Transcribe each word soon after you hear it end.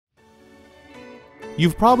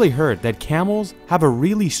You've probably heard that camels have a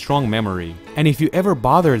really strong memory, and if you ever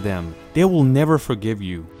bother them, they will never forgive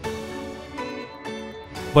you.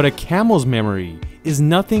 But a camel's memory is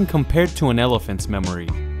nothing compared to an elephant's memory.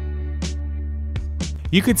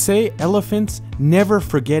 You could say elephants never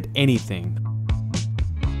forget anything.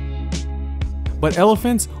 But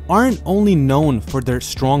elephants aren't only known for their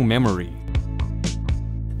strong memory.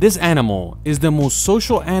 This animal is the most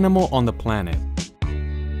social animal on the planet.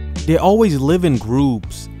 They always live in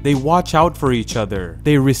groups, they watch out for each other,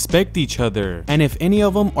 they respect each other, and if any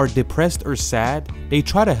of them are depressed or sad, they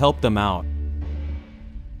try to help them out.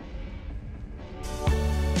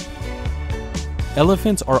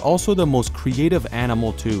 Elephants are also the most creative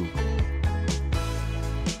animal too.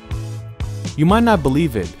 You might not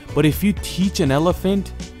believe it, but if you teach an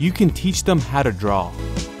elephant, you can teach them how to draw.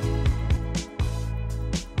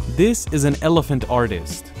 This is an elephant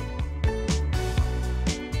artist.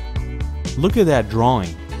 Look at that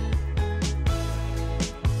drawing.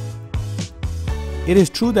 It is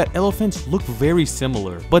true that elephants look very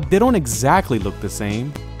similar, but they don't exactly look the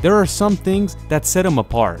same. There are some things that set them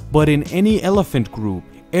apart, but in any elephant group,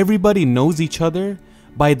 everybody knows each other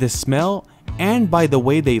by the smell and by the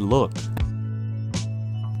way they look.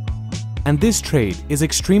 And this trait is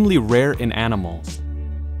extremely rare in animals.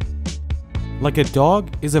 Like a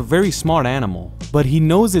dog is a very smart animal, but he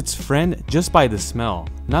knows its friend just by the smell,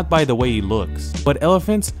 not by the way he looks. But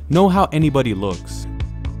elephants know how anybody looks.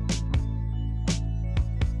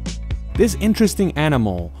 This interesting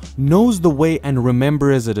animal knows the way and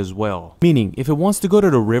remembers it as well. Meaning, if it wants to go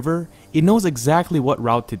to the river, it knows exactly what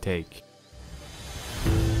route to take.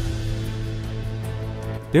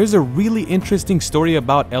 There's a really interesting story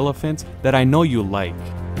about elephants that I know you'll like.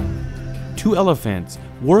 Two elephants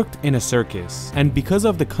worked in a circus, and because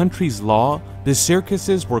of the country's law, the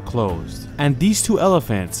circuses were closed, and these two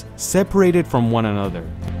elephants separated from one another.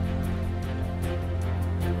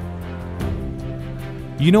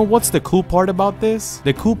 You know what's the cool part about this?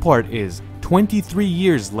 The cool part is, 23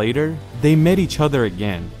 years later, they met each other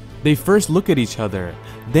again. They first look at each other,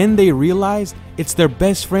 then they realize it's their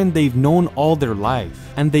best friend they've known all their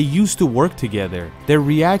life, and they used to work together. Their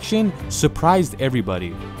reaction surprised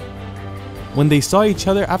everybody. When they saw each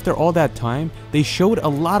other after all that time, they showed a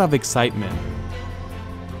lot of excitement.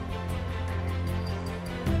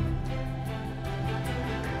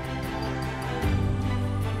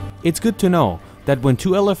 It's good to know that when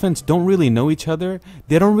two elephants don't really know each other,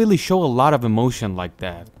 they don't really show a lot of emotion like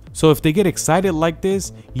that. So if they get excited like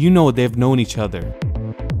this, you know they've known each other.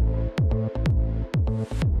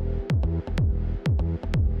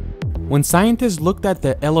 When scientists looked at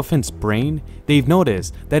the elephant's brain, they've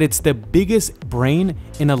noticed that it's the biggest brain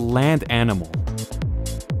in a land animal.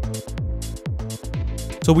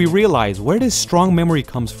 So we realize where this strong memory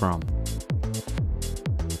comes from.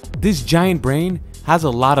 This giant brain has a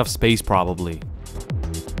lot of space probably.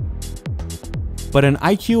 But an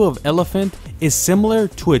IQ of elephant is similar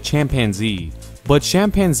to a chimpanzee, but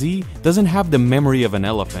chimpanzee doesn't have the memory of an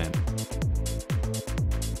elephant.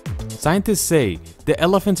 Scientists say the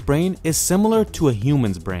elephant's brain is similar to a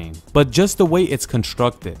human's brain, but just the way it's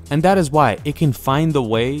constructed. And that is why it can find the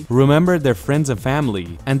way, remember their friends and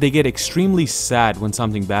family, and they get extremely sad when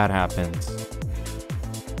something bad happens.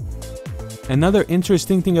 Another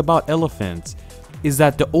interesting thing about elephants is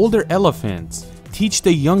that the older elephants teach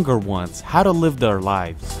the younger ones how to live their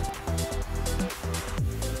lives.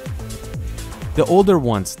 The older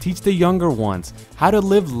ones teach the younger ones how to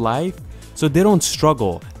live life so they don't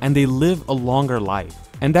struggle and they live a longer life.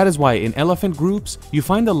 And that is why in elephant groups, you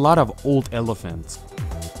find a lot of old elephants.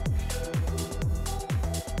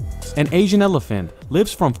 An Asian elephant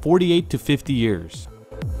lives from 48 to 50 years.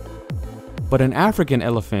 But an African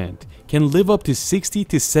elephant can live up to 60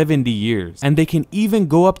 to 70 years, and they can even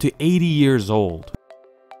go up to 80 years old.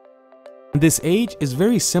 This age is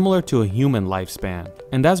very similar to a human lifespan,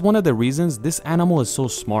 and that's one of the reasons this animal is so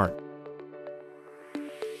smart.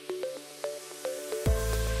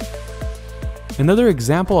 Another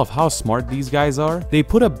example of how smart these guys are, they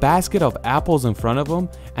put a basket of apples in front of them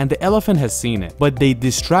and the elephant has seen it, but they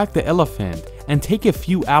distract the elephant and take a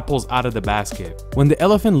few apples out of the basket. When the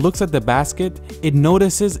elephant looks at the basket, it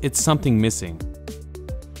notices it's something missing.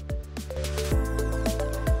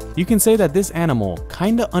 You can say that this animal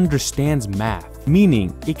kinda understands math,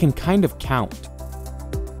 meaning it can kind of count.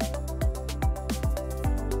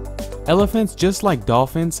 Elephants, just like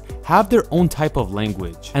dolphins, have their own type of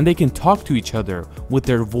language, and they can talk to each other with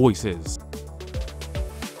their voices.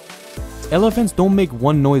 Elephants don't make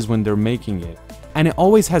one noise when they're making it, and it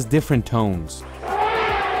always has different tones.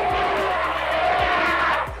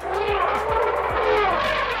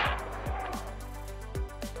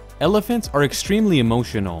 Elephants are extremely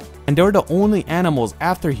emotional, and they're the only animals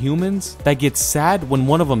after humans that get sad when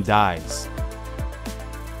one of them dies.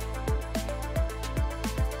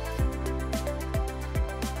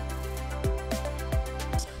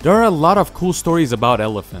 There are a lot of cool stories about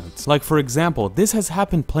elephants. Like for example, this has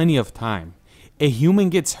happened plenty of time. A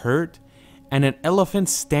human gets hurt, and an elephant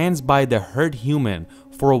stands by the hurt human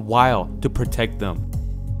for a while to protect them.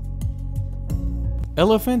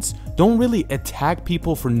 Elephants don't really attack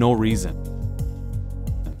people for no reason.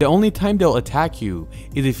 The only time they'll attack you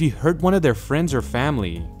is if you hurt one of their friends or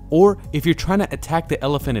family, or if you're trying to attack the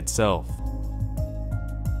elephant itself.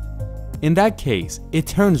 In that case, it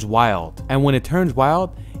turns wild, and when it turns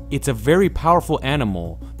wild, it's a very powerful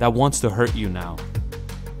animal that wants to hurt you now.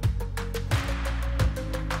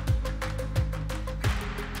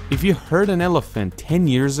 If you hurt an elephant 10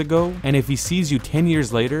 years ago, and if he sees you 10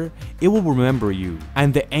 years later, it will remember you,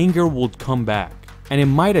 and the anger will come back, and it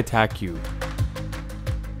might attack you.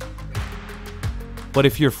 But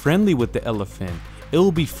if you're friendly with the elephant, it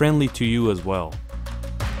will be friendly to you as well.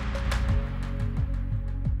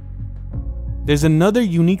 There's another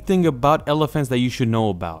unique thing about elephants that you should know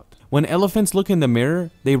about. When elephants look in the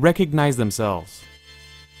mirror, they recognize themselves.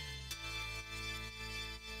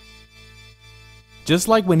 Just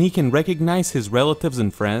like when he can recognize his relatives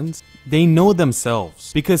and friends, they know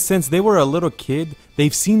themselves, because since they were a little kid,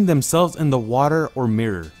 they've seen themselves in the water or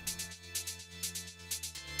mirror.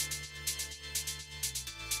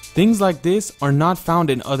 Things like this are not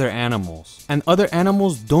found in other animals, and other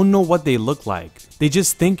animals don't know what they look like. They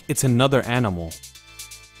just think it's another animal.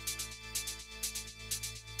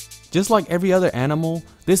 Just like every other animal,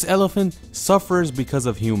 this elephant suffers because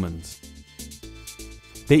of humans.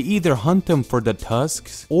 They either hunt them for the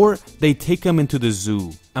tusks, or they take them into the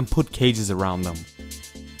zoo and put cages around them.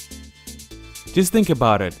 Just think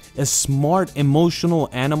about it, a smart, emotional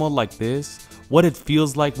animal like this, what it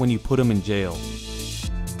feels like when you put them in jail.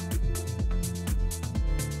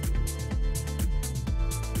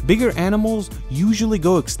 Bigger animals usually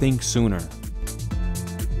go extinct sooner.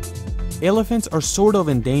 Elephants are sort of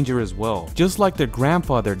in danger as well. Just like their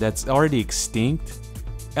grandfather that's already extinct,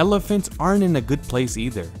 elephants aren't in a good place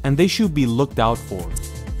either, and they should be looked out for.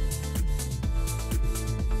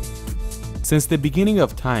 Since the beginning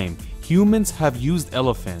of time, humans have used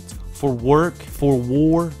elephants for work, for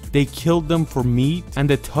war, they killed them for meat, and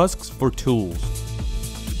the tusks for tools.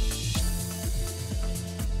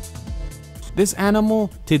 This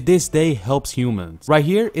animal to this day helps humans. Right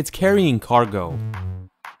here, it's carrying cargo.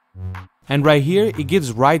 And right here, it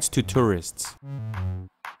gives rides to tourists.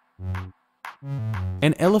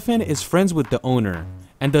 An elephant is friends with the owner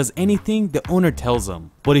and does anything the owner tells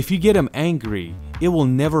him. But if you get him angry, it will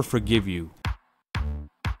never forgive you.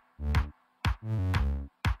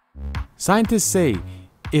 Scientists say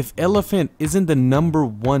if elephant isn't the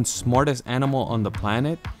 #1 smartest animal on the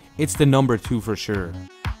planet, it's the #2 for sure.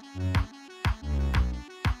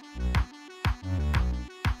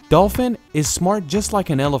 Dolphin is smart just like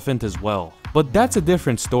an elephant as well, but that's a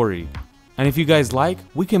different story. And if you guys like,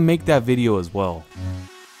 we can make that video as well.